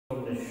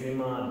the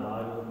Srimad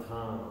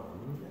Bhagavatam,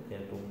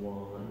 Canto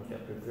 1,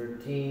 Chapter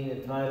 13,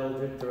 entitled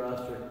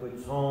Dhritarashtra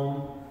Quits Home,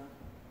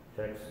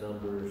 text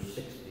number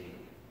 60.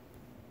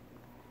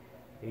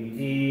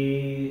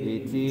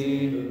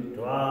 Iti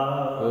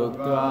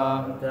uktva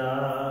ta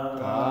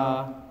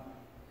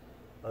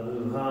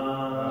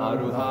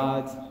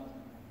aruhat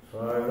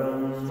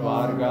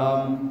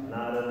svargam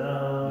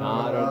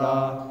narada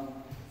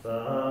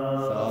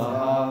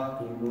saha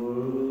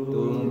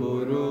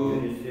tumburu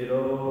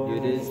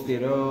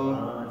yudhishthiro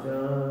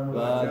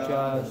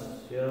vachas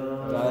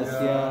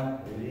tasya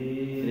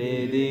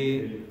redi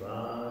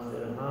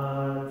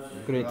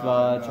kritva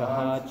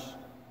chahach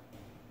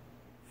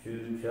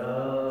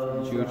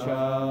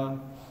Chucha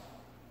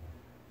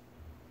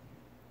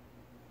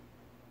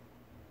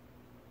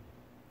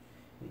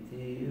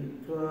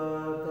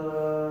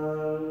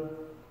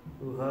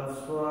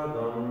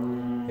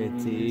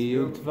Iti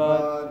yuktva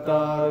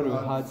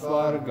taruhat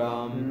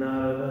swargam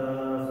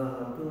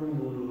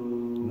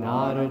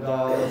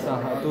narada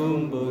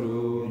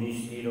sahatumburu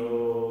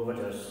yudhishthiro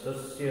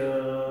vajastasya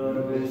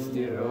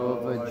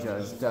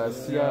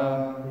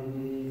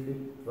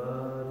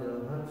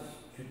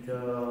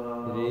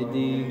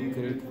Redi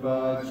kritva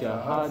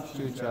chahat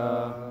chucha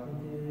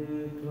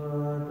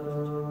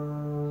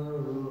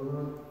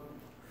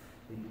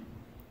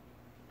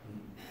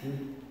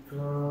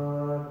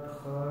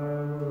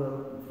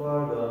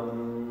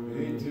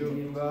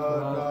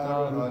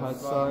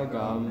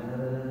Sargam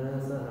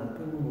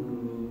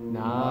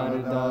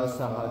Narada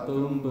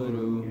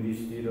Sahatumburu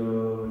Yudhishthiro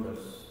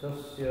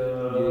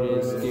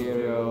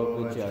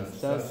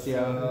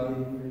Vajastasya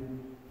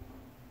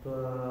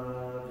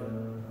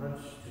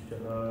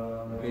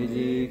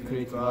Vidi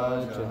Kritva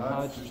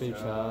Chahat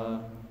Chucha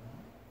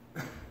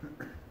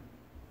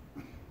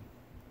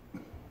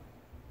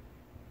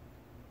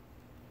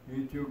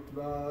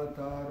Ityuktva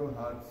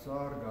taruhat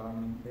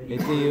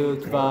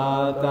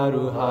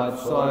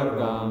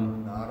swargam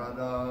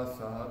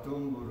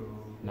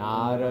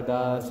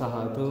Narada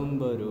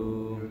Sahatumburu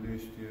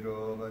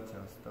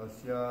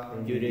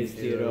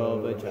Yudhishthiro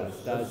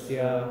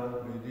Vajastasya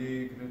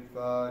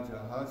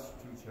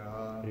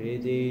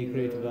Ridi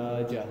Kritva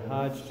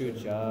Chahat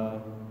Chucha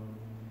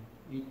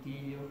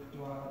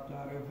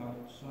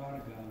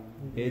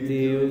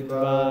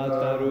Ityuktva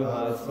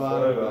taruhat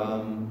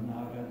swargam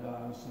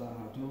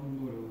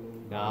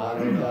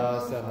Narada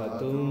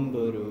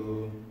Sahatumburu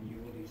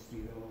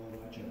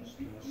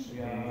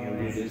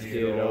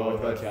Yudhishthiro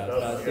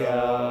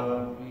Vajastasya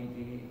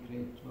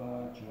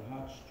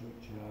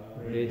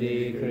Ridi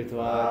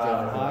Kritva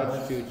Chahat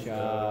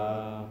Chucha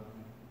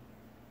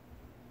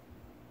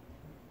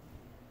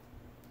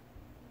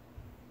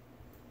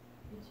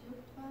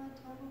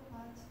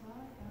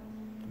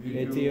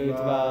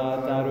Ityuktva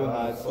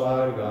taruhat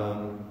swargam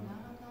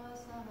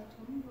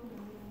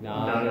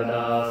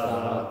Narada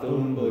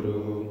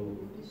Sahatumburu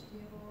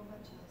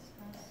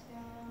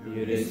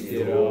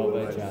Yudhishthiro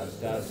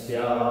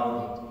Vajastasya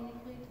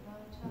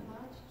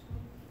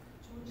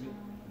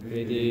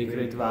Ridi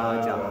Kritva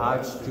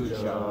Chahat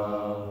Chucha.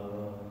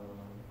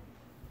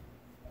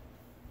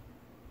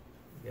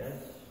 Yes?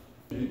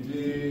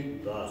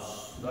 Thus.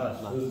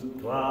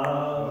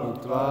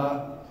 Uktva.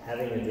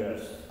 Having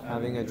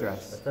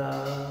addressed.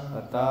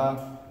 Ata.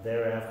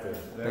 Thereafter.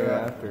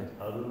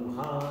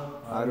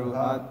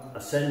 Aruhat.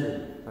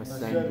 Ascended.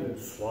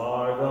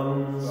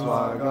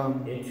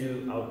 Swargam. Into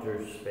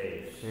outer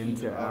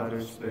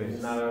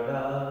space.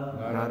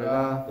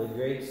 Narada. The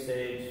great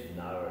sage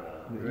Narada.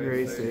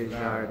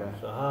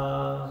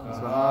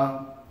 Saha.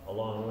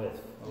 Along with.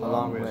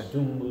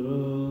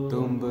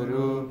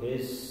 Tumburu.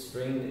 His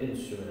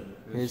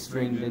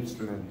stringed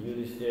instrument.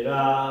 Yudhishthira.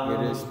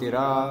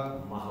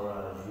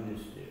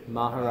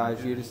 Maharaj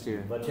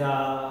Yudhishthira.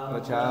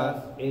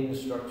 Vachas.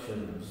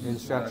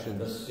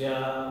 Instructions.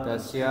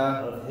 Tasya.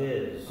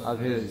 Of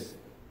his.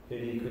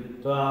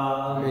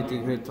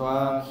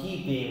 Hritikritva.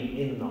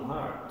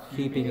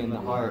 Keeping in the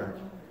heart.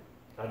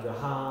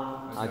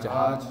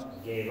 Ajahat.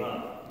 Gave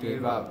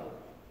up.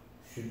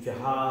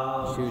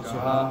 Shuchaha.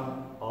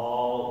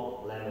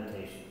 All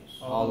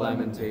lamentations.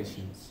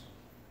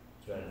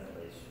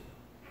 Translation.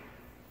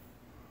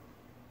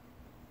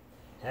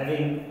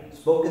 Having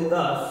spoken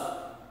thus,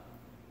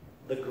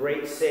 the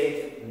great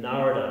sage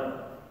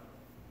Narada,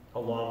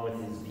 along with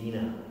his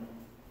Veena,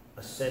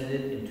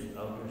 ascended into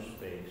outer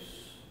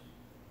space.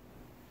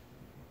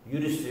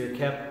 Yudhishthira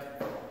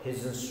kept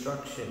his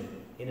instruction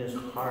in his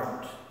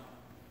heart,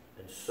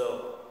 and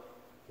so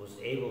was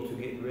able to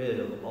get rid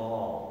of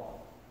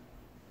all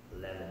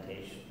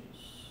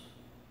lamentations.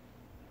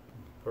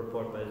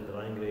 Purport by His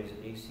Divine Grace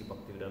A.C.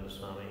 Bhaktivedanta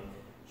Swami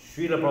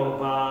Srila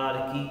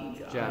Prabhupada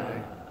Ki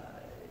Jai.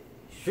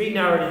 Sri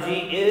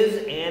Naradaji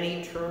is an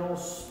eternal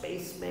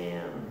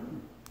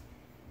spaceman,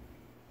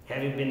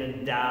 having been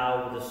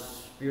endowed with a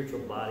spiritual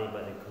body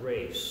by the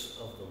grace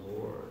of the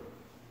Lord.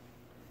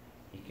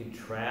 He could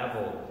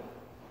travel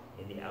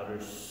in the outer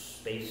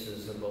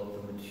spaces of both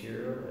the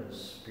material and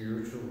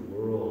spiritual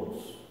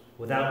worlds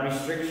without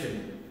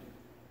restriction,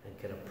 and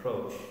can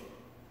approach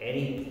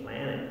any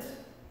planet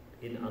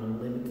in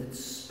unlimited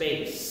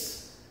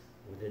space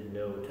within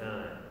no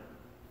time.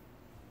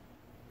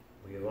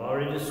 We have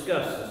already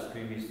discussed his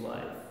previous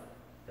life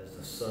as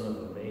the son of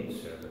a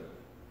maidservant.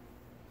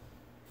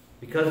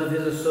 Because of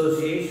his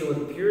association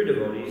with pure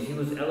devotees, he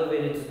was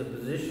elevated to the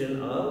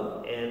position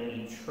of an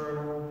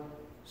eternal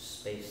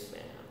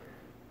spaceman,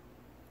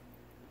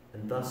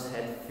 and thus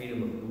had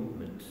freedom of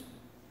movement.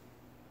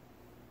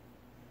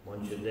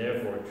 One should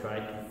therefore try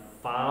to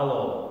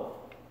follow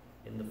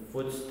in the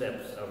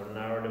footsteps of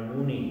Narada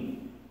Muni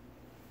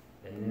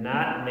and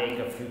not make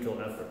a futile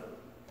effort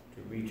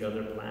to reach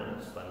other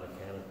planets by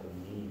mechanical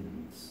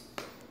means.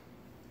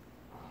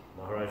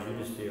 Maharaj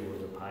Yudhisthira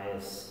was a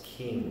pious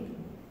king,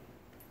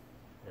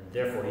 and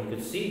therefore he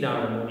could see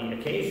Narada Muni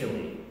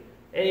occasionally.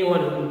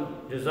 Anyone who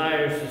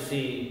desires to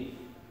see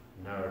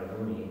Narada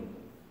Muni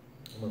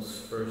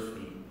must first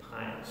be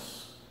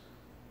pious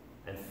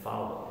and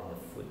follow in the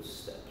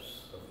footsteps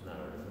of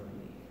Narada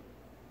Muni.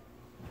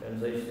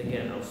 Translation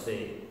again, I'll say,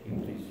 you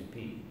please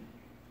repeat.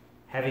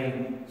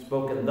 Having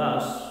spoken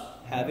thus,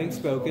 the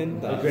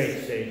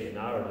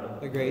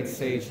great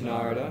sage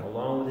Narada,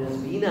 along with his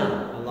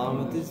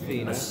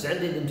Vina,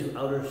 ascended into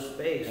outer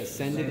space,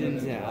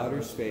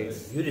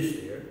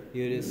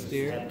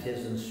 Yudhisthira kept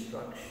his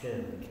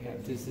instruction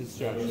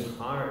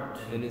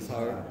in his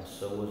heart,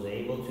 so was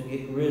able to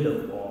get rid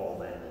of all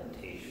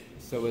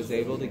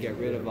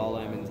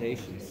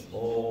lamentations.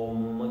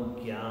 Om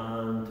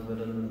Gyan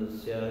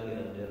Tvarandasya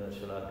Gyanjana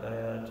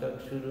Shalakaya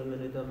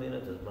Chakshuruminitamina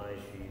Tasmai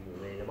Shri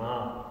Gurve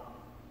Namaha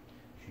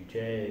Shri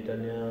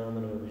Chaitanya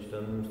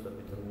Manavishtam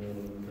Stapitam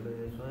Nirutale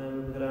Swayam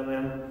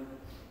Gramayam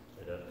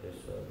Vedate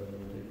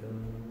Swabantikam.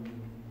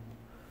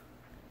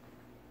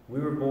 We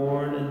were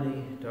born in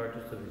the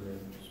darkest of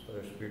ignorance, but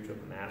our spiritual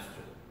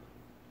master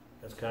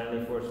has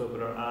kindly forced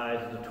open our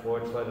eyes to the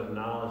torchlight of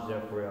knowledge.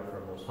 Therefore, we offer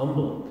our most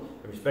humble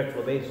and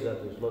respectful obeisance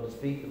at this lotus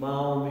feet.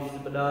 Namo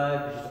Vishnupadaya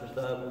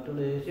Krishnaprasthaya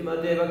Bhutale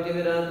Srimate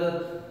Bhaktivedanta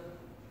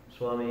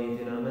Swami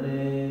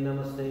Tinamane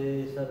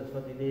Namaste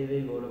Saraswati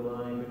Devi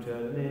Gauravani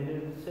Pracharane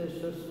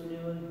Nirvasesha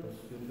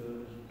Prosecutor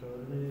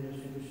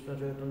Sri Krishna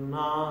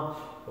Chaitanya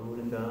Prabhu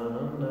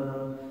Nityananda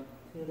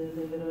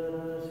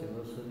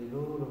Sivasadi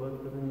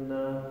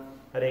Gauravaktavinda.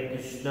 Hare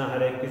Krishna,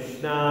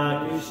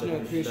 Krishna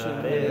Krishna,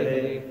 Hare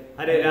Hare,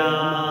 Hare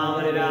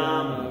Rama,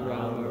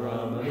 Rama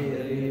Rama, Hare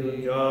Hare.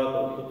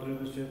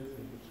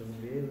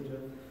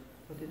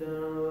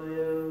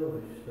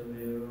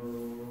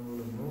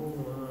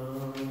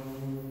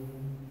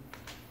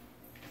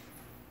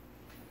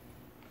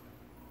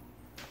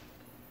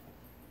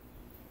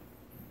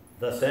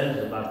 Thus ends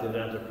the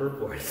Bhaktivedanta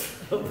purport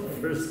of the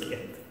first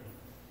canto,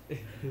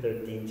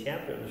 13th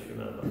chapter of the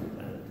Srimad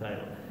Bhagavatam,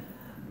 entitled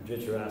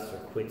Dhritarashtra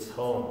Quits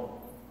Home.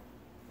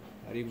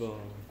 Haribol.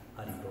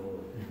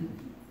 Haribol.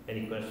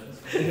 Any questions?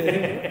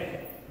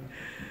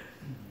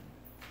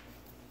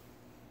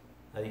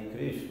 Hare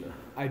Krishna.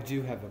 I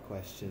do have a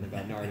question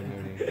about Narada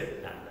Muni.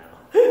 Not now.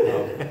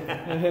 Oh.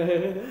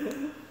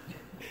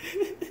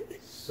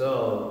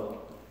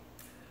 So,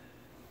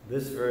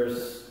 this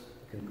verse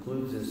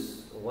concludes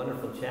this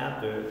wonderful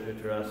chapter,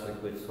 Dhritarashtra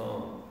Quits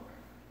Home.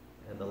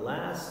 And the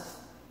last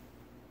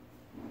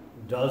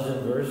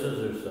dozen verses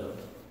or so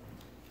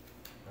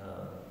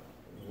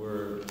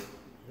were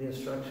the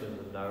instructions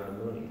of Narada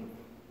Muni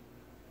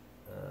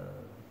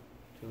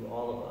to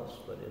all of us,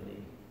 but in the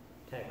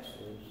text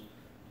is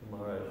to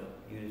Maharaj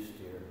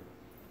Yudhisthira,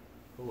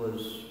 who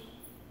was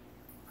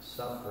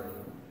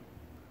suffering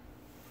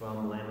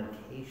from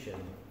lamentation,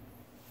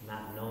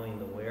 not knowing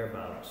the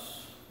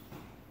whereabouts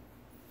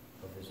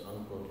of his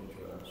uncle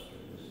Dhritarashtra,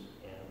 his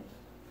aunt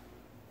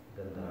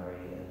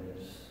Gandhari, and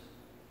his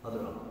other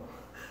uncle,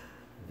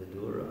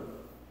 Vidura.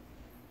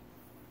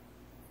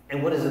 And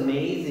what is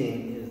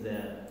amazing is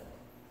that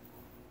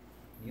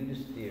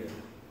Yudhisthira,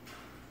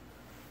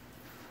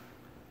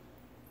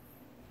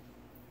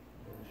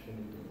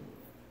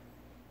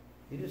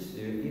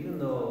 even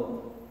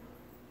though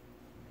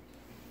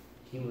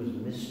he was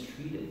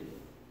mistreated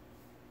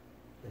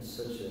in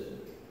such a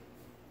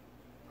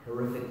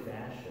horrific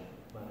fashion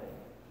by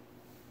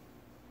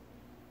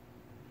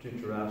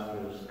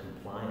Dhritarashtra's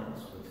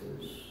compliance with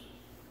his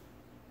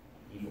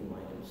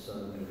evil-minded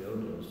son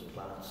Duryodhana's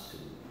plots to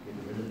get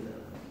rid of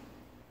them,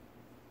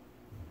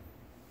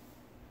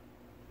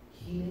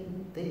 he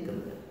didn't think of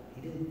that.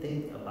 He didn't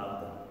think about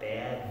the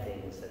bad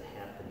things that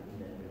happened in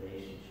that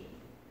relationship.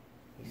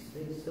 He's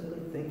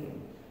simply thinking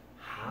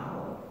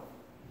how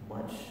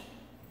much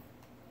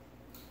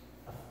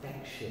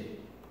affection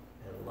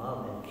and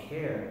love and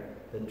care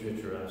that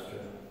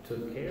Dhritarashtra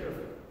took care of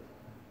him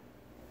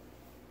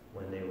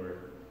when they were,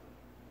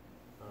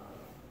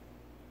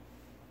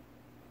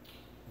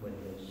 when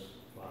his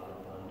father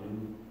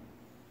Pandu,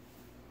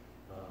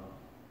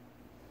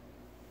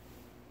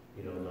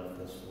 left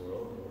this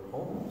world. They were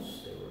homeless.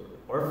 They were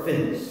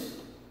orphans.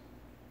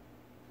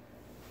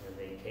 And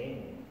they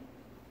came.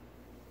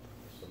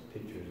 Some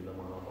pictures in the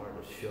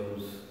Mahabharata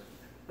shows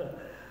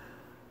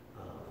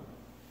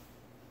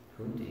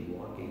Kunti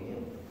walking in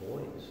with the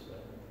boys.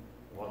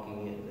 Walking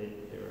in, they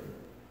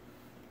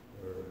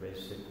were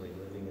basically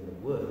living in the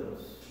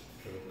woods.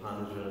 So the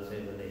Pandits say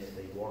when they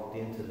walked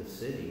into the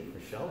city for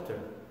shelter.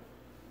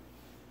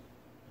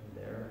 And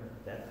there,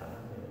 at that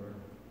time, they were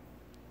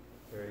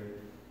very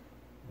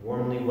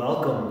warmly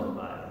welcomed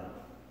by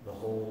the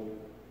whole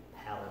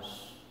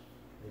palace.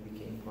 They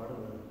became part of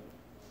the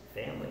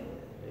family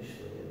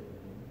initially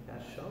and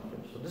got shelter.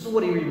 So this is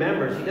what he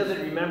remembers. He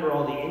doesn't remember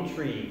all the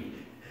intrigue.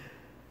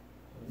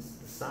 This is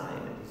the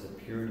sign that he's a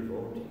pure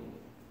devotee.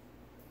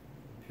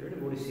 A pure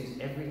devotee sees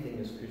everything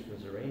as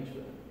Krishna's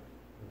arrangement.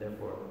 And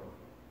therefore,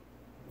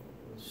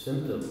 the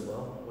symptom,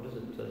 well, what is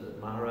it? It says that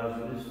Maharaj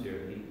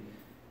Yudhisthira,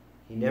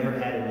 he never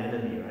had an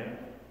enemy, right?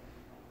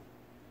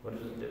 What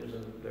is it?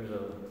 There's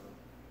a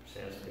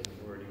Sanskrit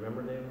word. Do you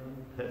remember,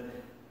 David?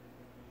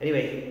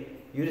 Anyway,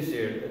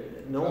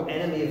 Yudhisthira, no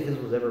enemy of his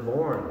was ever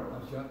born.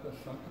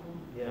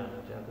 Yeah,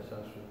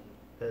 Jatasastra.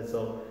 And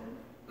so,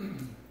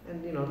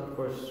 and of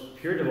course,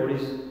 pure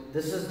devotees,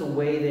 this is the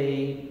way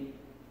they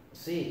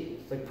see.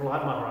 It's like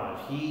Prahlad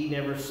Maharaj. He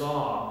never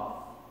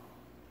saw,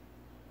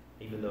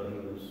 even though he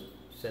was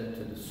sent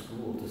to the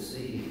school to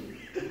see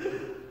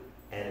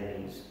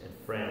enemies and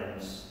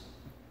friends.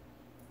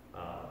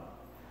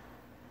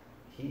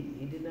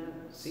 He did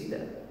not see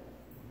that.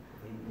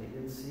 He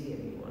didn't see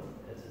anyone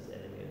as his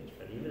enemy and his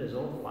friend. Even his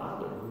own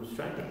father, who was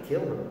trying to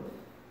kill him,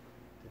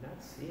 did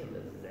not see him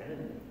as his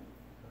enemy.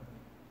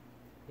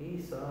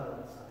 He saw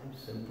I'm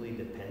simply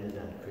dependent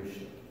on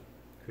Krishna.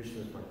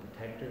 Krishna is my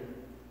protector.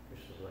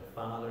 Krishna is my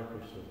father.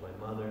 Krishna is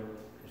my mother.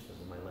 Krishna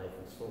is my life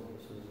and soul.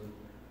 This is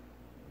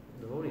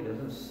the devotee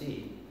doesn't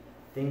see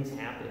things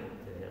happening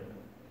to him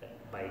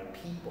by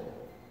people.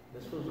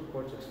 This was, of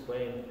course,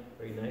 explained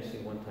very nicely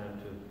one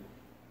time to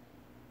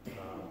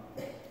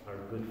our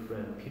good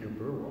friend Peter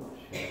Burwash,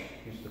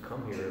 who used to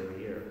come here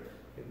every year.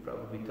 He'd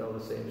probably tell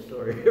the same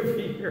story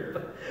every year,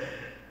 but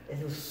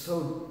it was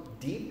so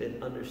deep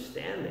in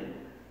understanding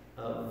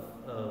of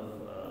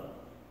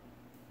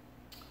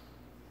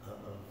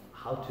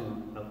how to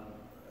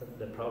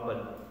the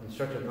Prabhupada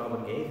instruction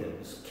Prabhupada gave him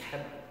was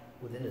kept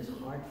within his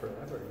heart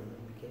forever.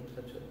 He became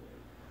such a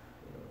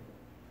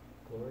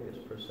glorious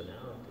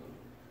personality.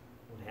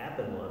 What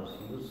happened was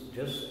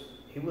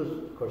he was,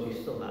 of course, he's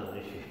still not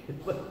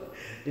initiated, but,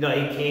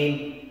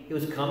 he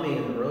was coming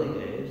in the early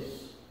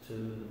days to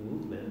the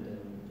movement and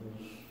was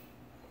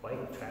quite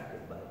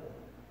attracted by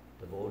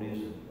the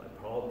devotees and by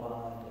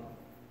Prabhupada.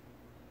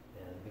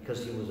 And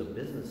because he was a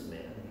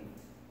businessman,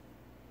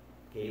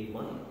 he gave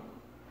money.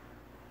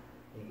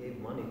 He gave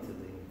money to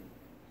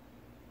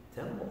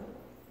the temple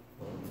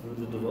through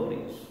the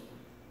devotees.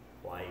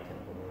 Why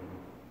temple?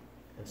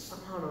 And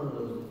somehow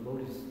those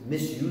devotees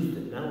misused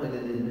it. Not only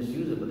did they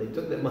misuse it, but they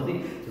took that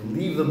money to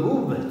leave the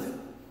movement.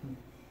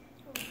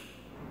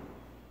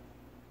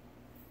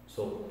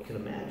 So you can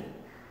imagine,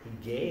 he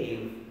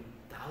gave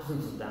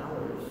thousands of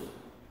dollars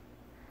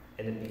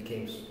and it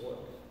became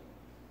spoiled.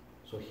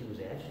 So he was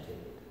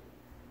agitated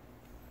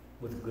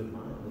with a good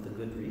mind, with a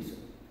good reason.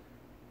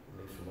 At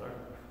least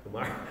from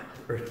our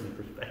earthly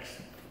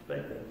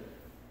perspective.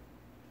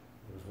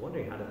 He was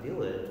wondering how to deal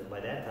with it. By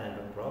that time,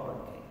 the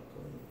Prabhupada came.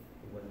 So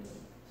he went to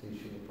see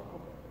Srila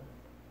Prabhupada.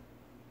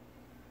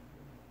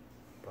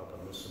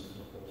 Prabhupada listened to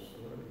the whole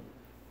story.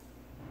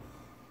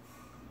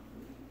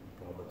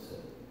 Prabhupada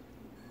said,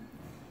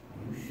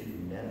 "You should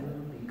never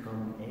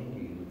become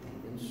angry with the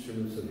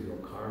instruments of your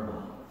karma."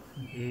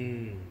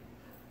 He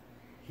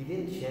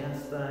didn't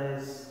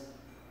chastise,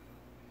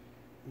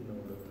 the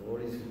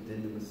devotees who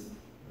did the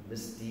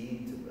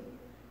misdeed.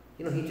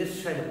 He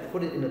just tried to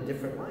put it in a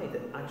different light,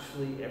 that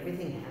actually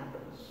everything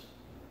happens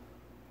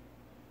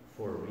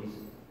for a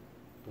reason.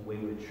 The way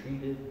we're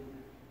treated,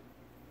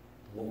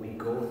 what we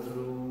go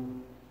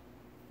through,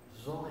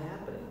 this is all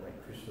happening by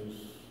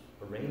Krishna's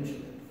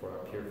arrangement for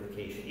our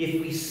purification.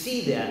 If we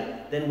see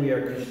that, then we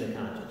are Krishna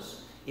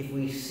conscious. If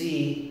we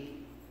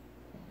see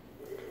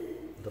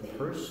the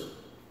person,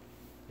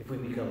 if we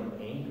become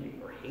angry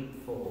or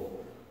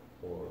hateful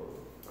or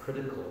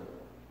critical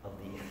of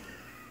the...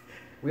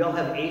 We all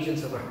have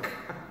agents of our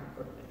karma.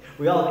 Right?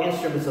 We all have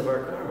instruments of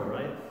our karma,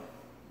 right?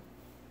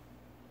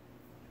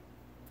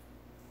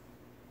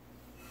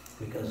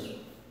 Because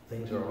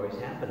things are always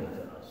happening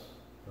to us.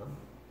 Huh?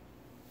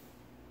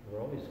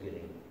 We're always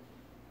getting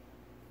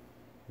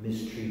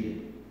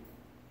mistreated.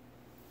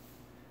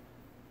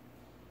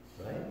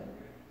 Right?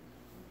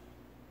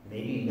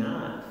 Maybe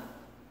not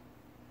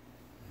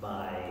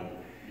by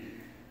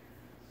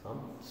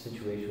some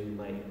situation we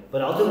might,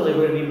 but ultimately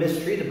we're going to be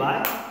mistreated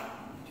by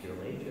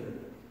material nature.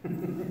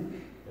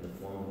 In the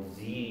form of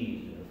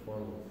disease, in the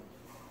form of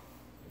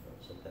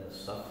some kind of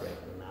suffering.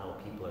 And now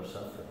people are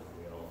suffering.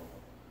 We all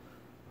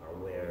are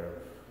aware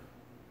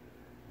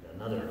of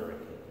another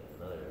hurricane,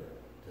 another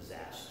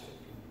disaster.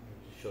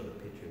 Just show the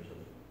pictures of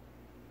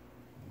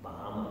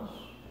Bahamas.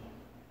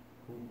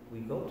 We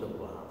go to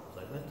Bahamas.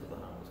 I went to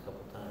Bahamas a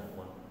couple times.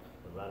 One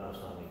when Radha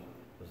Swami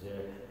was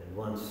there, and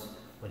once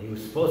when he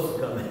was supposed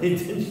to come, he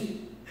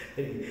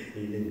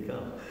didn't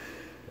come.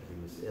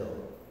 He was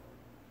ill.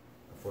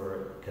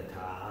 For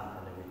kata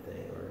and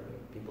everything, or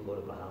people go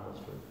to Bahamas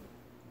for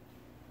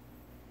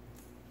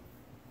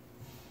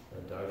a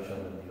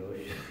darshan of the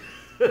ocean.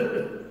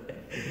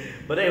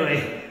 But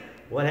anyway,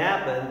 what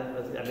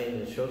happened, I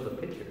mean, it shows the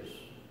pictures.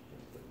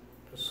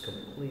 Just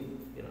complete,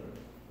 you know,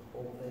 the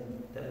whole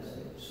thing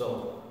devastated.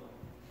 So,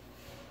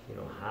 you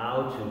know,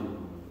 how to,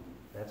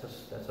 that's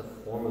a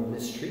form of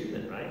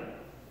mistreatment, right?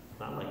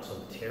 Not like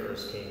some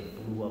terrorist came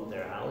and blew up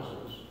their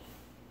houses.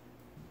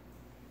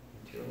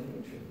 Material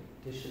nature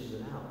dishes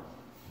it out.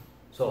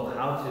 So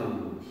how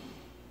to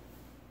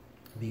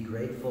be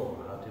grateful,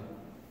 or how to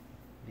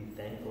be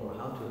thankful, or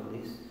how to at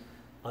least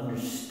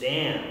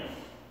understand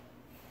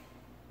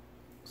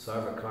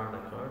sarva karma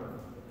karma,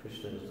 that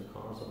Krishna is the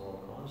cause of all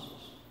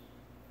causes.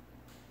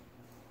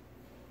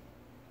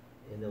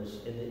 In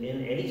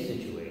any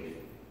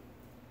situation,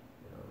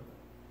 you know.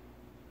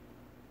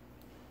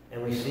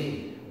 And we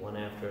see one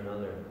after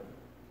another,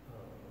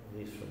 at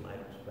least from my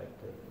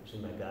perspective, we see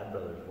my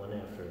godbrothers one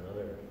after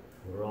another.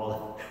 We're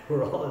all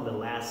in the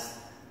last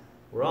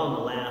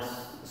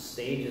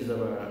stages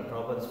of our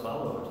Prabhupada's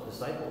followers,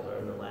 disciples are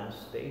in the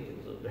last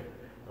stages of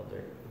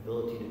their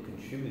ability to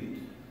contribute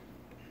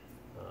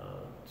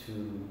to,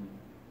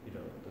 you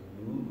know, the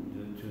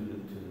mood, to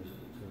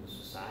the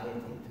society,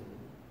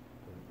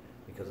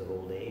 because of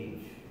old age,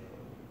 you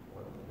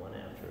know, one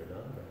after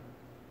another.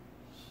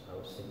 So I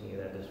was thinking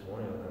of that this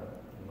morning.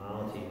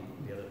 Malati,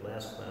 the other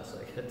last class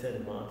I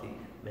attended, Malati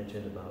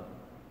mentioned about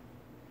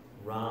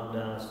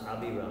Ramdas,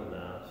 Abhi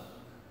Ramdas,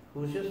 who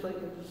was just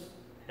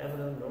having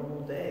a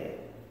normal day.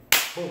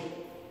 Boom!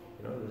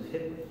 You know, he was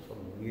hit with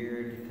some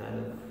weird kind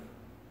of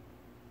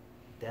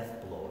death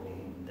blow. I mean,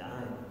 he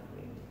died. I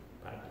mean,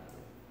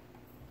 practically.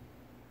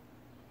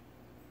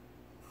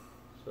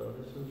 So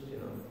this is, you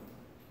know,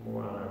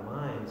 more on our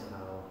minds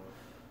how,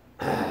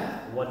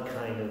 what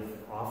kind of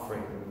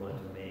offering we want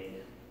to make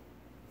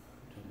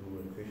to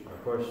Guru and Krishna.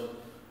 Of course,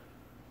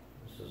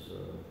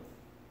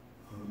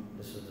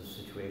 this is the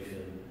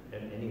situation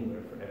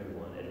anywhere for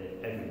everyone at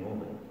every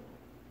moment.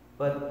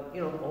 But, you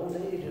know, old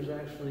age is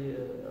actually a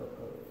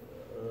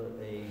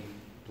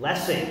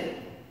blessing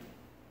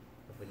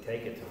if we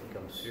take it to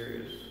become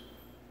serious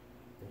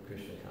in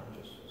Krishna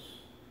consciousness.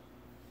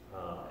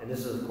 And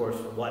this is, of course,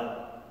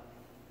 what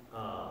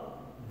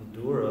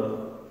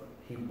Vidura,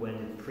 he went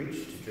and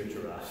preached to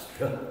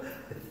Dhritarashtra.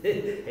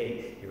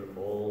 Hey, you're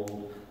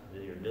old,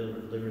 your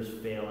liver's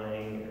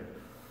failing,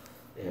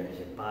 your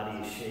body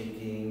is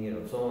shaking, you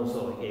know, so on and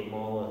so. He gave them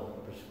all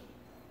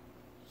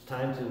it's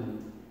time to,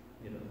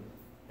 you know,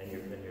 and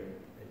you're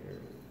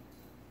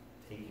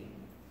taking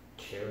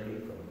charity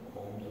from the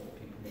homes of the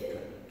people you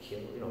try to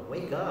kill. You know,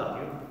 wake up,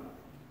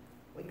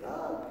 wake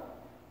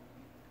up.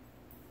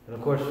 And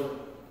of course,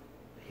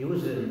 he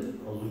was in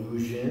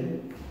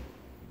illusion,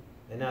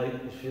 and now he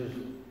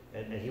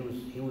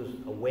was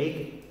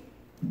awake.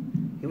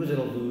 He was in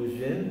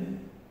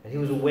illusion, and he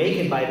was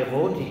awakened by a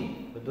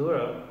devotee,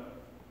 Vidura,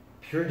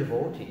 pure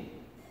devotee,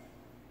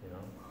 you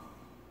know,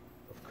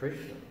 of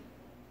Krishna,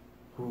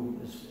 who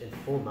is in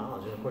full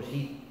knowledge. And of course,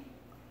 he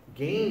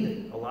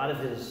gained a lot of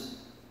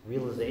his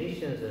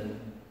realizations and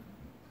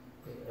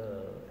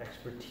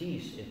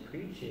expertise in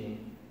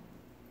preaching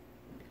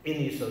in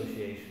the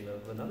association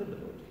of another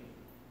devotee,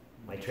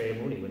 Maitreya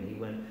Muni, when he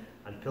went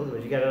on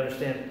pilgrimage. You got to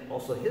understand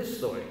also his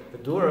story.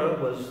 Vidura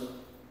was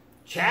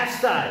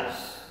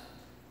chastised,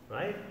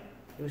 right?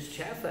 He was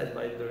chastised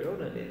by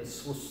Duryodhana.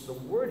 The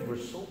words were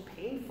so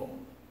painful,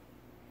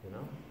 you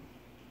know.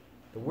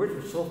 The words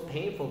were so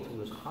painful to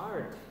his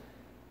heart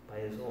by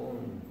his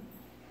own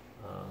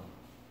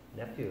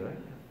nephew, right?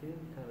 Nephew?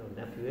 Kind of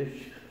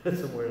nephewish,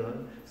 somewhere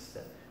along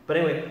that. But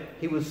anyway,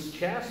 he was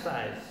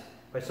chastised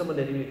by someone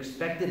that he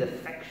expected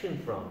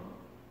affection from.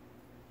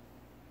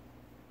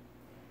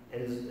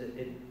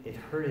 And it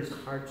hurt his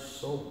heart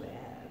so bad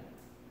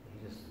that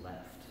he just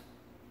left.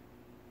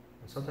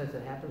 And sometimes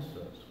that happens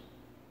to us.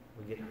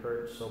 We get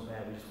hurt so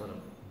bad we just want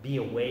to be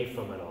away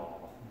from it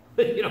all.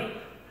 You know,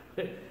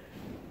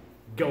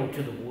 go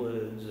to the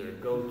woods or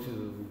go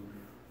to,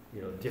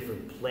 you know, a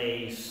different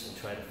place and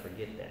try to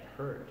forget that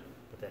hurt.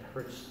 But that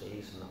hurt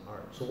stays in the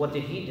heart. So what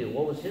did he do?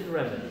 What was his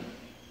remedy?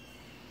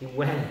 He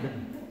went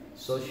and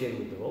associated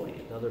with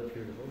devotees, another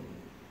pure devotee,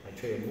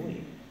 Maitreya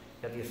Muni.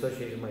 Got the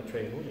association with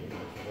Maitreya Muni. There's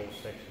a whole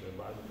section of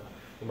Bhagavatam.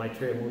 And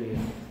Maitreya Muni is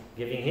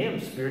giving him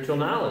spiritual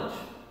knowledge,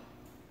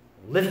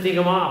 lifting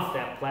him off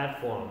that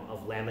platform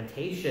of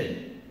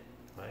lamentation,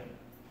 right?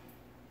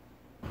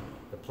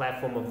 The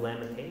platform of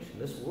lamentation.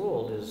 This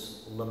world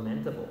is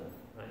lamentable,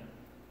 right?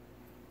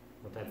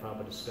 What Bhakti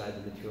Prabhupada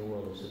described the material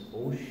world as an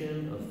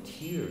ocean of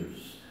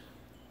tears.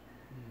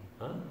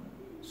 Huh?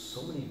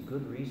 So many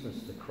good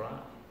reasons to cry.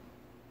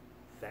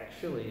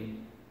 Factually,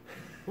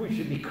 we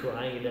should be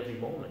crying at every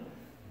moment.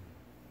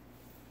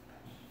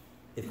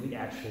 If we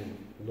actually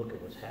look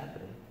at what's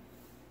happening.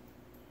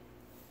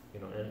 You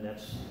know, and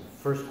that's the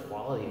first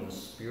quality of a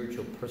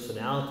spiritual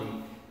personality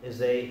is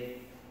they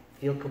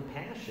feel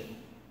compassion.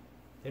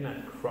 They're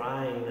not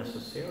crying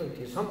necessarily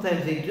to you.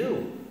 Sometimes they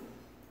do.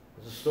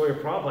 There's a story of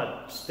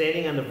Prabhupada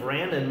standing on the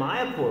veranda in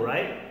Mayapur,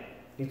 right?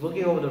 He's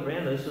looking over the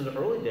veranda. This is the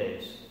early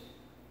days.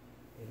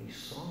 And he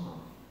saw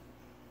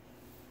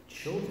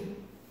children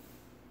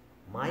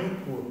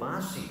Mayapur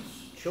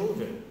Basis,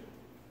 children,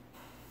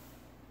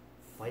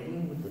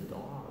 fighting with the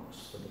dogs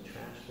for the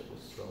trash that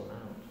was thrown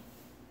out.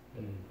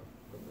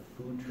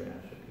 The food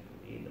trash that people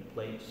eat, the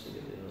plates, those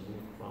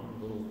little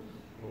crumbs, little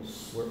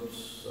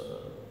slurps.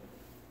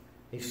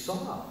 They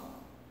saw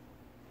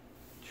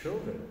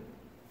children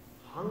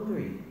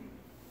hungry,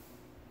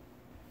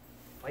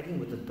 fighting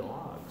with the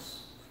dogs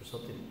for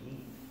something to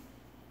eat.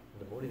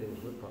 The devotee that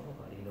was with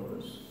Prabhupada, he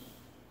noticed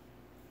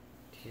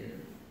tears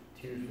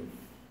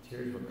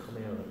were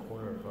coming out of the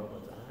corner of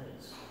Prabhupada's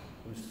eyes.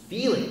 He was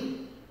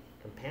feeling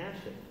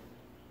compassion.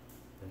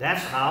 And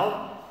that's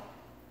how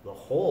the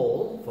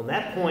whole, from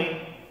that point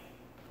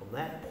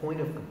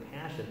of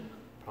compassion,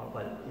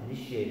 Prabhupada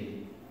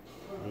initiated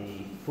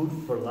the Food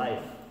for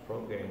Life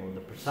program, or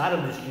the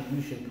prasadam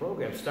distribution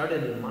program.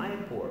 Started in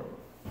Mayapur.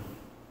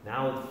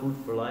 Now the Food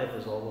for Life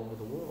is all over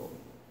the world.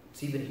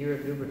 It's even here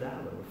at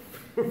Vrindaban.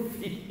 We're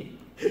feeding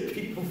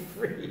people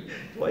free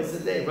twice a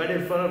day, right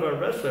in front of our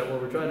restaurant where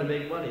we're trying to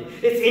make money.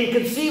 It's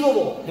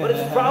inconceivable, but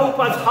it's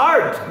Prabhupada's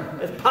heart.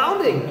 It's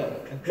pounding.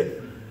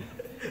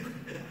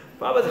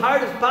 Prabhupada's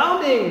heart is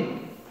pounding.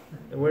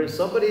 And where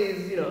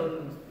somebody's,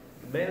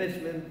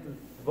 management,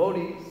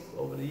 devotees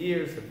over the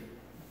years have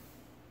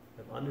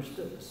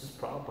understood this is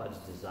Prabhupada's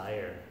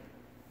desire.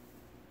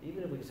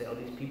 Even if we can say,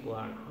 these people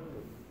aren't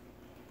hungry,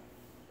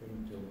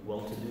 they're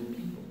well-to-do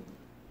people.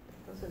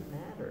 It doesn't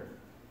matter.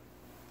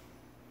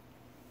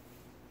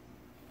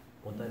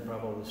 One time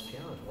Prabhupada was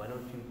challenged, why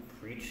don't you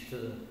preach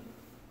to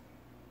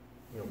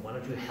why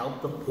don't you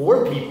help the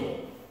poor people?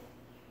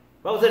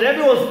 Prabhupada said,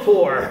 everyone's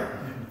poor.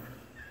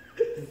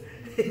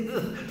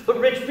 The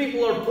rich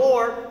people are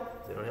poor.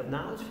 They don't have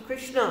knowledge of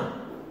Krishna.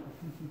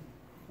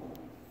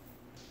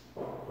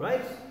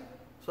 Right?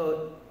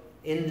 So,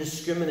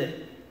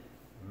 indiscriminate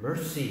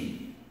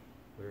mercy.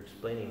 We were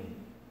explaining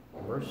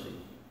mercy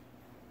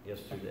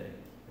yesterday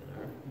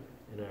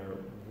in our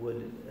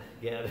wood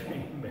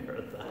gathering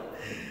marathon.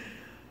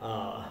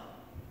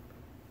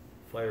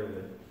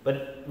 Firewood.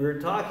 But we were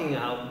talking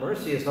how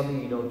mercy is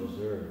something you don't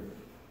deserve.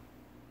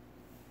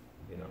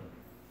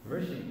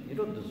 Mercy, you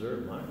don't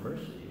deserve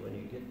mercy. When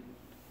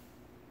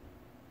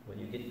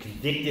you get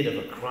convicted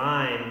of a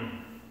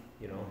crime,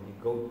 you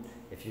go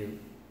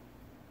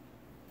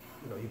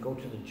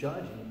to the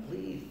judge and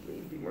please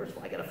be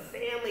merciful. I got a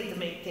family to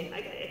maintain.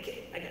 I got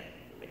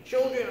my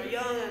children are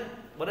young and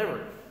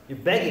whatever. You're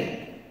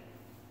begging.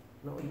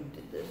 No, you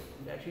did this.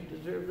 You actually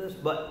deserve this.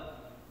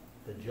 But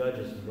the judge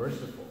is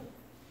merciful.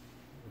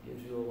 He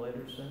gives you a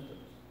lighter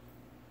sentence.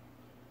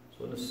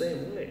 So in the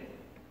same way,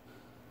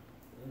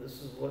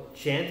 this is what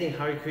chanting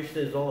Hare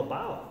Krishna is all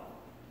about.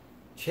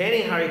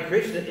 Chanting Hare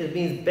Krishna, it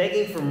means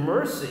begging for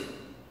mercy.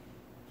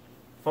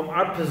 From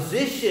our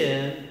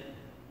position,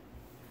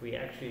 if we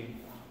actually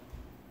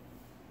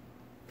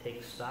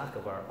take stock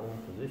of our own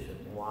position,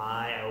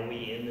 why are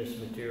we in this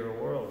material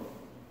world?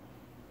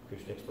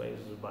 Krishna explains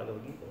this in the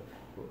Bhagavad Gita.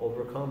 We're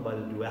overcome by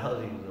the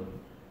dualities of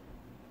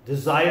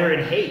desire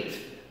and hate.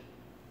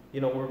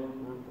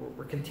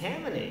 We're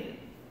contaminated.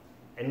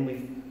 And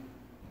we've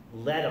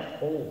led a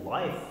whole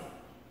life,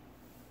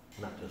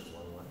 not just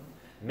one life,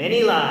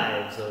 many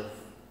lives of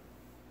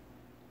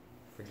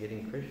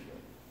forgetting Krishna,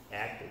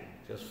 acting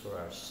just for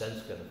our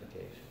sense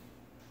gratification.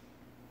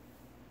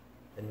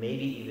 And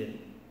maybe even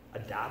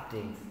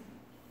adopting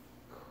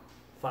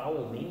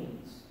foul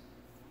means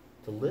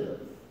to live.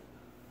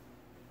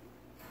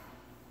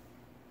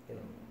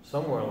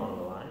 Somewhere along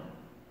the line,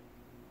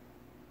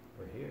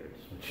 we're here,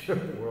 it's a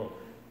mature world.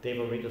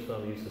 Deva Rita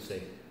Swami used to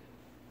say,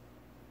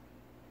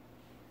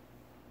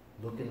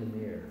 look in the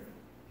mirror.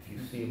 If you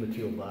see a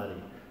material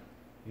body,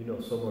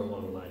 somewhere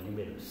along the line you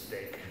made a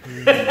mistake.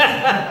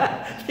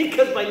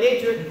 Because by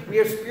nature, we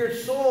are spirit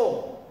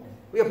soul.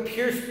 We are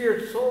pure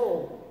spirit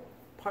soul.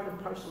 Part and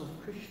parcel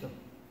of Krishna.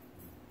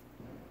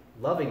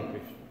 Loving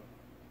Krishna.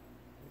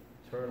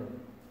 Eternal.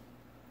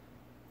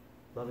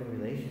 Loving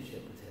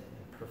relationship with Him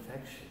and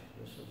perfection.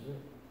 This is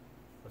it.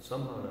 But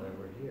somehow or another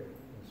we're here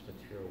in this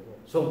material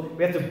world. So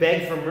we have to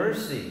beg for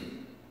mercy.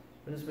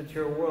 In this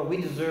material world, we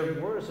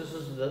deserve worse. This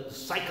is the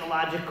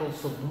psychological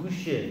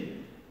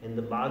solution in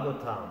the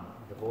Bhagavatam.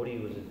 A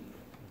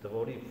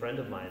devotee friend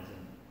of mine is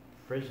in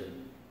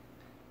prison.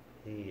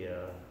 He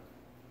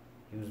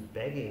was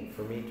begging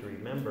for me to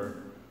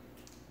remember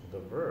the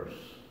verse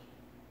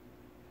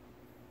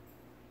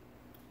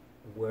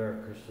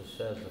where Krishna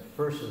says, the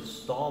first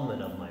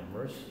installment of my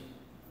mercy.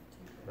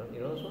 You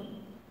know this one?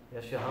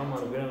 Yashaham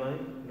Anugraham.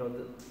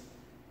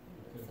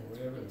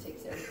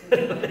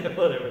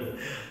 Whatever.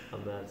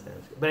 I'm not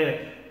Sanskrit. But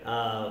anyway,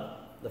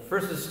 the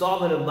first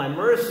installment of my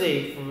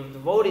mercy from a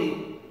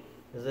devotee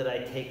is that I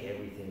take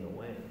everything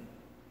away.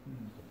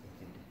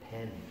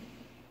 It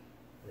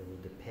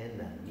will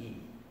depend on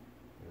me.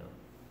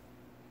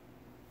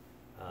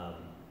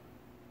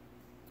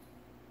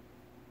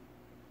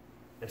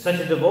 And such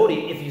a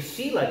devotee, if you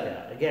see like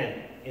that,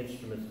 again,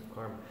 instruments of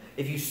karma,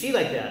 if you see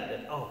like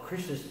that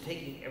Krishna's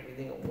taking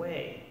everything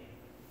away,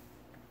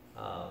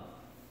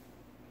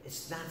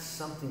 it's not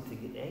something to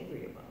get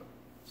angry about.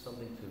 It's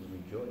something to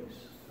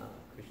rejoice.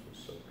 Krishna's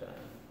so kind.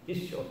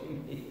 He's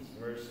showing me his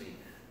mercy.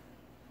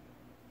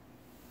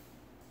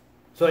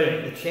 So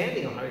anyway, the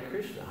chanting of Hare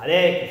Krishna,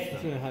 Hare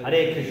Krishna,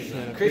 Hare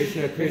Krishna,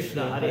 Krishna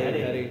Krishna, Hare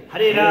Hare,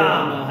 Hare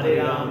Rama,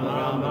 Hare Rama,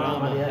 Rama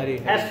Rama, Hare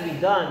Hare, has to be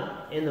done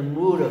in the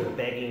mood of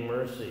begging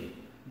mercy.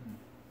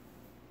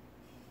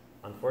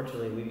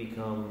 Unfortunately, we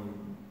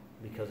become,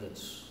 because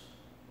it's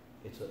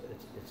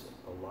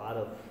a lot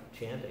of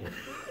chanting,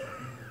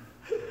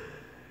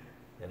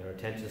 and our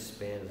attention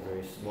span is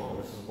very small.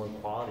 This is one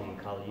quality in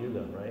Kali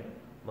Yuga, right?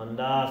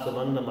 Manda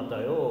samanda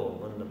matayo,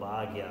 manda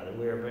bhagya. And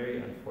we are very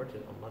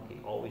unfortunate,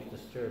 unlucky, always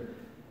disturbed.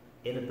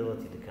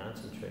 Inability to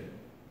concentrate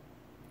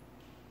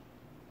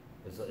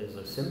is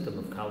a symptom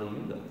of Kali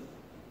Yuga.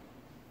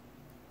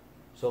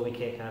 So we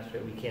can't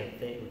concentrate, we can't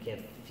think, we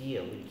can't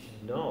feel. We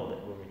should know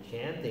that when we're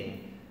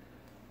chanting,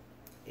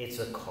 it's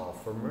a call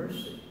for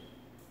mercy.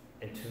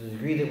 And to the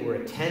degree that we're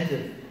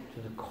attentive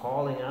to the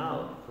calling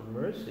out for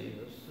mercy,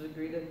 this is the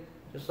degree that,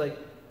 just like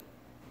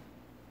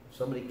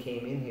somebody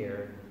came in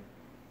here and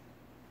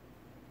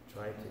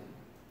tried to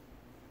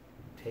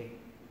take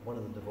one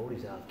of the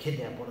devotees out,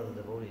 kidnap one of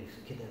the devotees,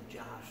 kidnap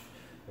Josh,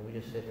 and we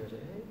just sit here and say,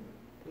 hey,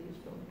 please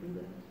don't do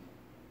that.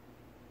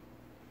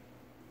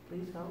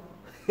 Please help.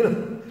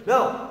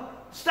 No,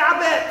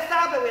 stop it.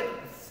 We have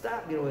to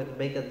stop. We have to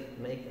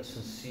make a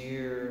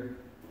sincere,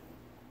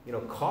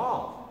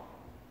 call.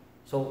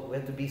 So we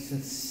have to be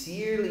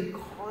sincerely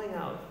calling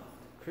out,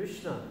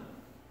 Krishna,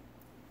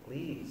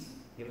 please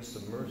give us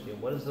the mercy.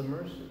 And what is the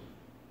mercy?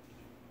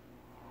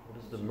 What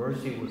is the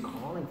mercy we're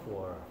calling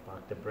for,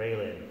 Bhakta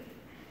Pralin?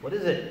 What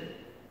is it?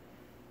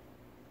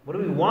 What do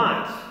we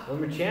want when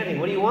we're chanting?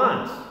 What do you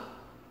want?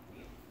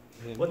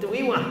 What do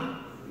we want?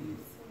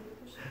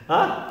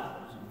 Huh?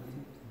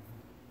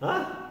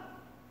 What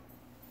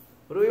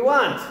do we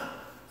want?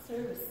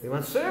 Service. We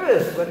want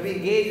service. We want to be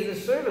engaged in the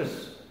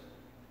service.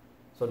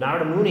 So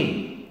Narada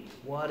Muni,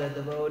 what a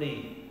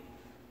devotee.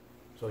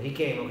 So he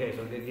came, okay,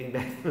 so getting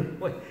back to the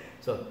point.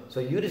 So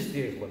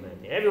Yudhishthira is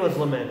lamenting. Everyone's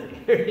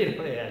lamenting.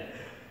 You had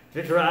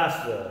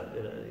Dhritarashtra,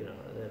 and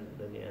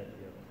then you had,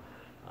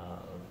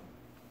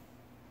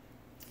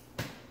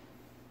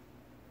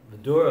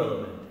 Vidura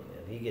lamenting,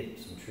 and he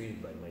gets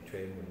entreated by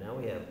Maitreya Muni. Now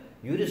we have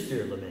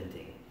Yudhishthira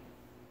lamenting,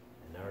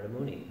 and Narada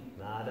Muni.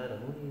 Narada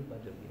Muni,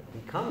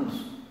 he comes,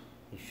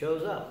 he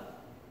shows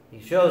up. He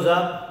shows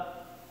up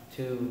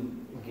to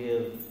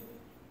give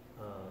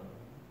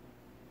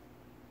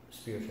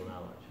spiritual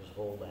knowledge, his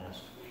whole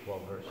last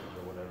 12 verses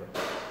or whatever.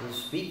 He's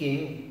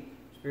speaking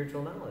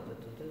spiritual knowledge.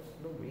 There's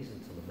no reason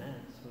to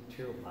lament. This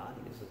material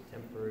body is a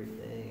temporary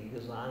thing. He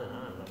goes on and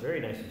on. Very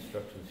nice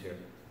instructions here.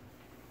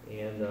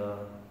 And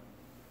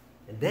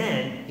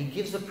then he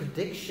gives a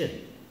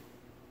prediction.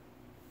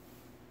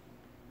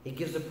 He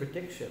gives a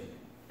prediction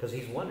because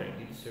he's wondering.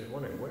 He's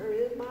wondering, where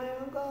is my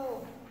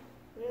uncle?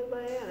 Where's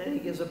my aunt? And he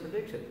gives a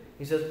prediction.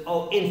 He says,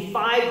 in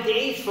 5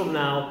 days from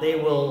now, they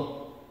will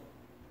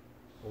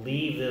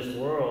leave this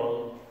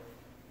world.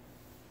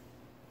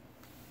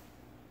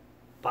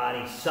 Body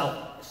what's it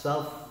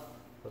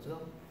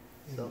called?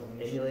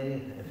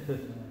 Self-emulating?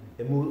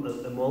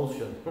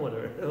 Emulsion,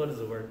 whatever. What is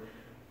the word?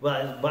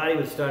 Well, his body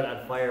would start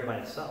on fire by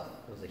itself.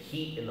 There's a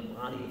heat in the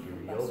body. If you're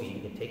a yogi,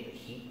 you can take the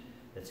heat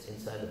that's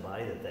inside the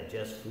body that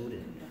digests food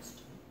and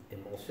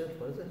emulsion.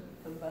 What is it?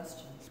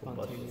 Combustion.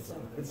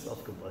 It's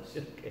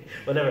self-combustion. Okay,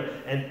 whatever.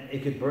 And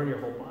it could burn your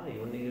whole body.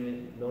 You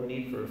wouldn't no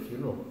need for a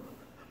funeral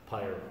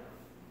pyre.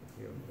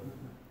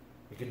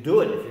 You could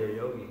do it if you're a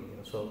yogi.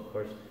 So of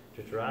course,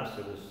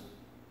 Dhritarashtra was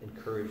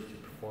encouraged to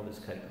perform this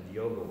type of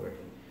yoga where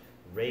he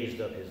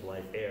raised up his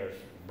life air,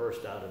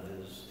 burst out of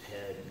his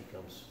head,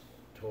 becomes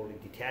totally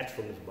detached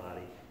from his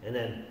body, and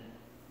then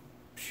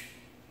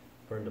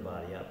burned the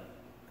body up.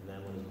 And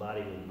then when his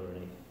body was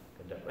burning,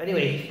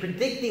 anyway, he's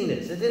predicting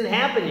this. It didn't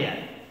happen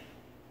yet.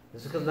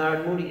 This is because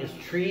Narada Muni is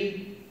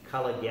Tri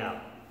Kalagya.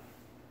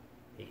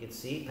 He can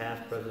see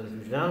past, present,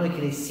 and future. Not only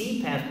can he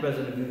see past,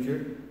 present, and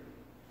future,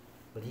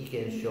 but he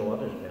can show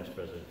others past,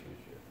 present, and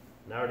future.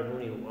 Narada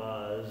Muni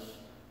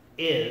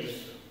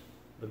is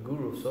the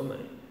guru of so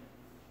many.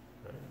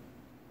 Right?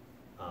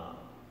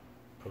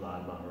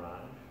 Prahlad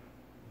Maharaj,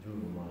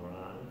 Dhruva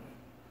Maharaj,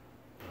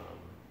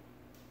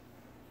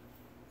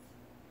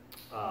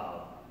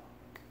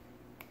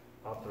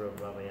 author of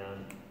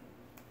Ramayana,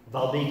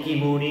 Valmiki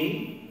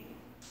Muni,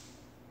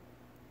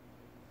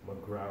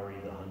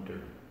 Magrari the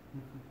hunter.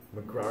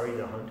 Magrari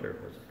the hunter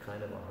was a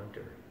kind of a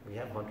hunter. We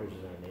have hunters in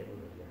our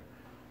neighborhood here.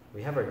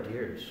 We have our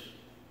deers.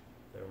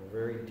 They're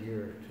very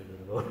dear to the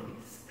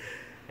devotees.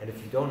 And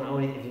if you know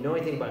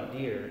anything about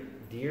deer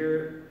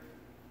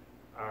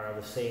are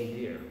the same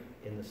deer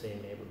in the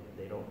same neighborhood.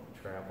 They don't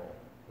travel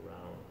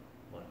around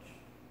much.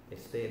 They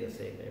stay in the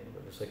same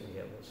neighborhood. Just like we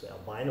have this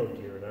albino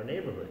deer in our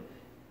neighborhood.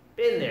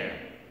 Been there.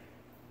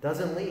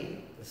 Doesn't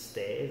leave. Just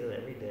stays, and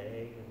every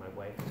day my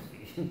wife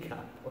is feeding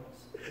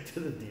compost to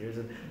the deers.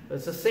 And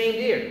it's the same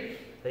deer.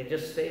 They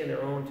just stay in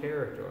their own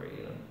territory,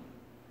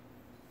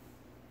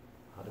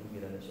 How did we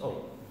get on this?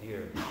 Oh,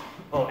 deer.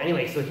 Oh,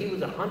 anyway, so he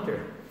was a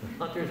hunter.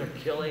 Hunters are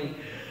killing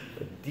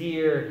the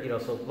deer,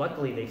 so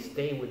luckily they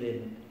stay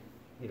within,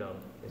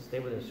 They stay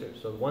within certain.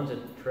 So the ones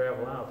that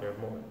travel out, they're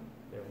more.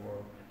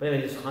 But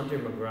anyway, this hunter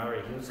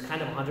McGrary, he was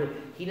kind of a hunter.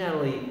 He not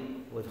only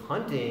was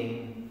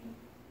hunting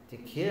to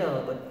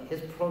kill, but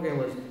his program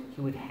was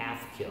he would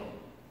half kill.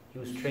 He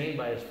was trained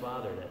by his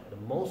father that the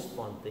most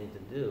fun thing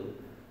to do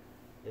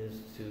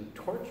is to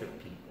torture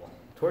people,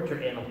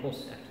 torture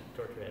animals,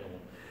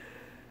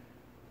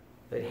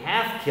 They'd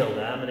half kill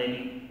them, and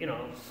they'd be,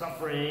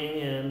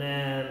 suffering, and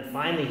then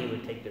finally he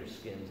would take their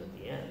skins at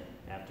the end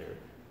after.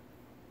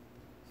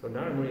 So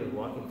Narada Muni was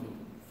walking through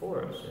the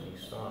forest, and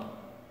he saw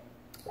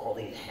all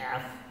these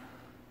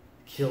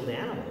half-killed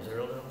animals.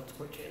 They're all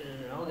tortured,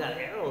 and they all got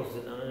arrows,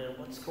 and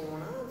what's going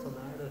on? So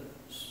Narada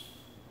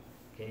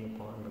came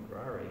upon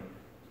McGrary.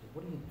 He said,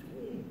 "What are you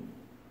doing?"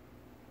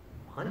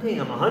 "I'm hunting.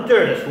 I'm a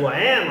hunter. That's who I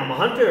am. I'm a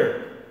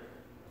hunter.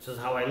 This is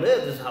how I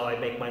live. This is how I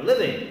make my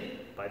living.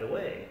 By the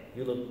way,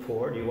 you look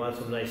poor. Do you want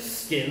some nice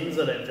skins?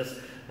 And I'm just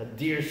a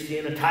deer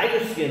skin, a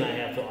tiger skin I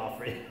have to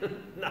offer you."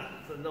 No.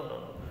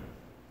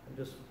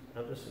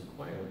 I'm just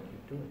inquiring what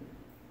you're doing.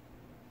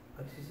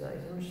 He says,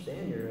 "I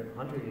understand you're a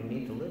hunter. You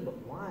need to live, but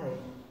why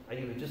are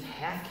you just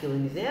half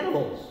killing these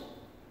animals?"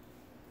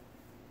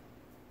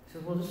 He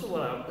says, "Well, this is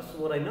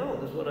what I know.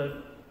 This is what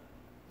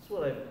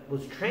I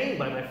was trained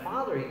by my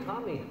father. He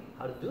taught me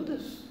how to do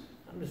this.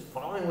 I'm just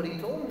following what he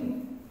told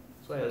me."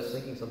 That's why I was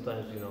thinking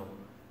sometimes, you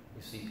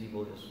see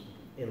people just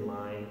in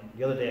line.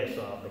 The other day I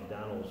saw a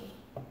McDonald's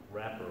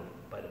wrapper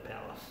by the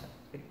palace.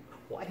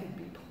 Why do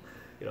people,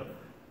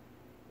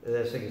 and I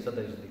was thinking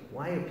sometimes,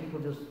 why are people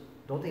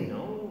don't they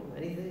know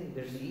anything?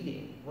 They're just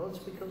eating. Well, it's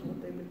because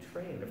what they've been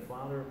trained. Their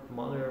father,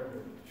 mother,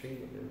 they're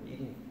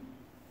eating.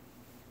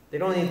 They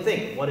don't even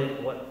think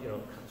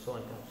so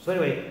on. So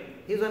anyway,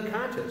 he was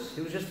unconscious.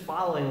 He was just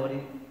following what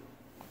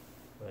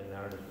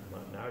Narada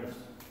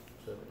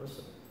said,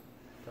 "Listen,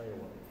 tell you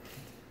what.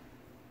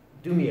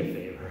 Do me a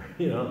favor,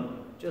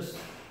 just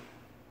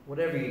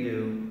whatever you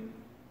do,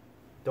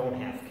 don't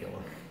half kill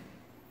them.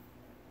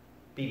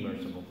 Be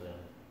merciful to them.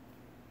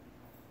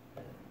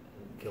 And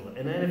kill them.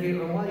 And then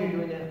and while you're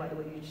doing that, by the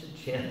way, you should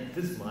chant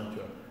this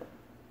mantra.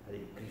 Hare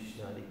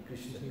Krishna, Hare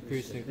Krishna,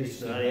 Krishna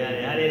Krishna,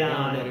 Hare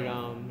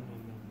Ram.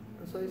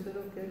 And so he said,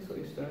 okay, so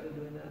he started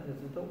doing that. And he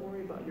said, don't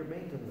worry about your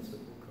maintenance, it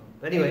will come.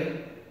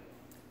 Anyway,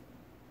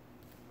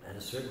 at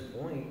a certain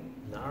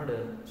point,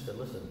 Narada said,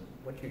 listen,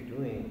 what you're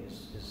doing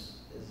is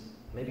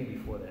maybe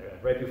before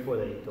that, right before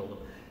that he told him,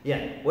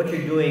 yeah, what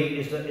you're doing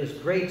is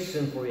great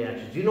sinful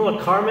reactions. Do you know what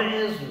karma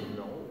is?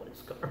 No, what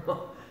is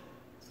karma?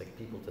 It's like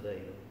people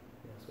today.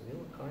 Yeah, so you know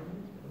what karma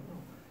is? I don't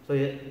know. So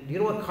do you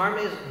know what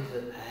karma is? He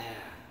said,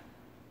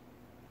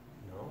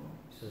 no.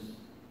 He says,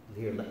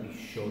 here, let me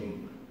show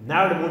you.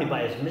 Narada Muni,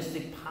 by his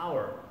mystic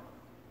power,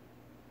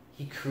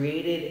 he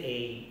created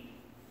a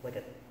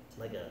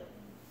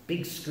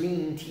big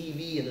screen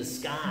TV in the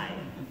sky.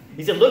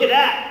 He said, look at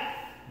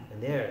that!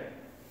 And there,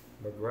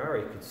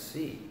 McGrary could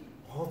see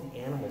all the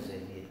animals that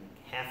he had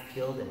half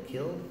killed and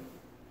killed.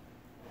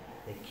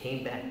 They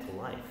came back to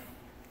life.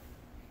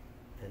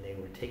 And they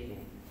were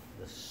taking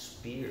the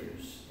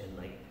spears and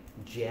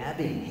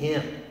jabbing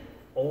him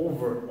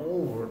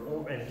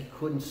over, and he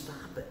couldn't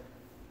stop it.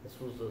 This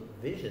was a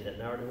vision that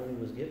Narada Muni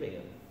was giving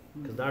him.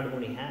 Because Narada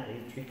Muni he's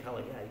a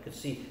tree-colored guy. He could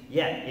see,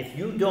 if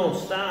you don't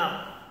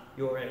stop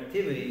your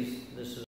activities, this is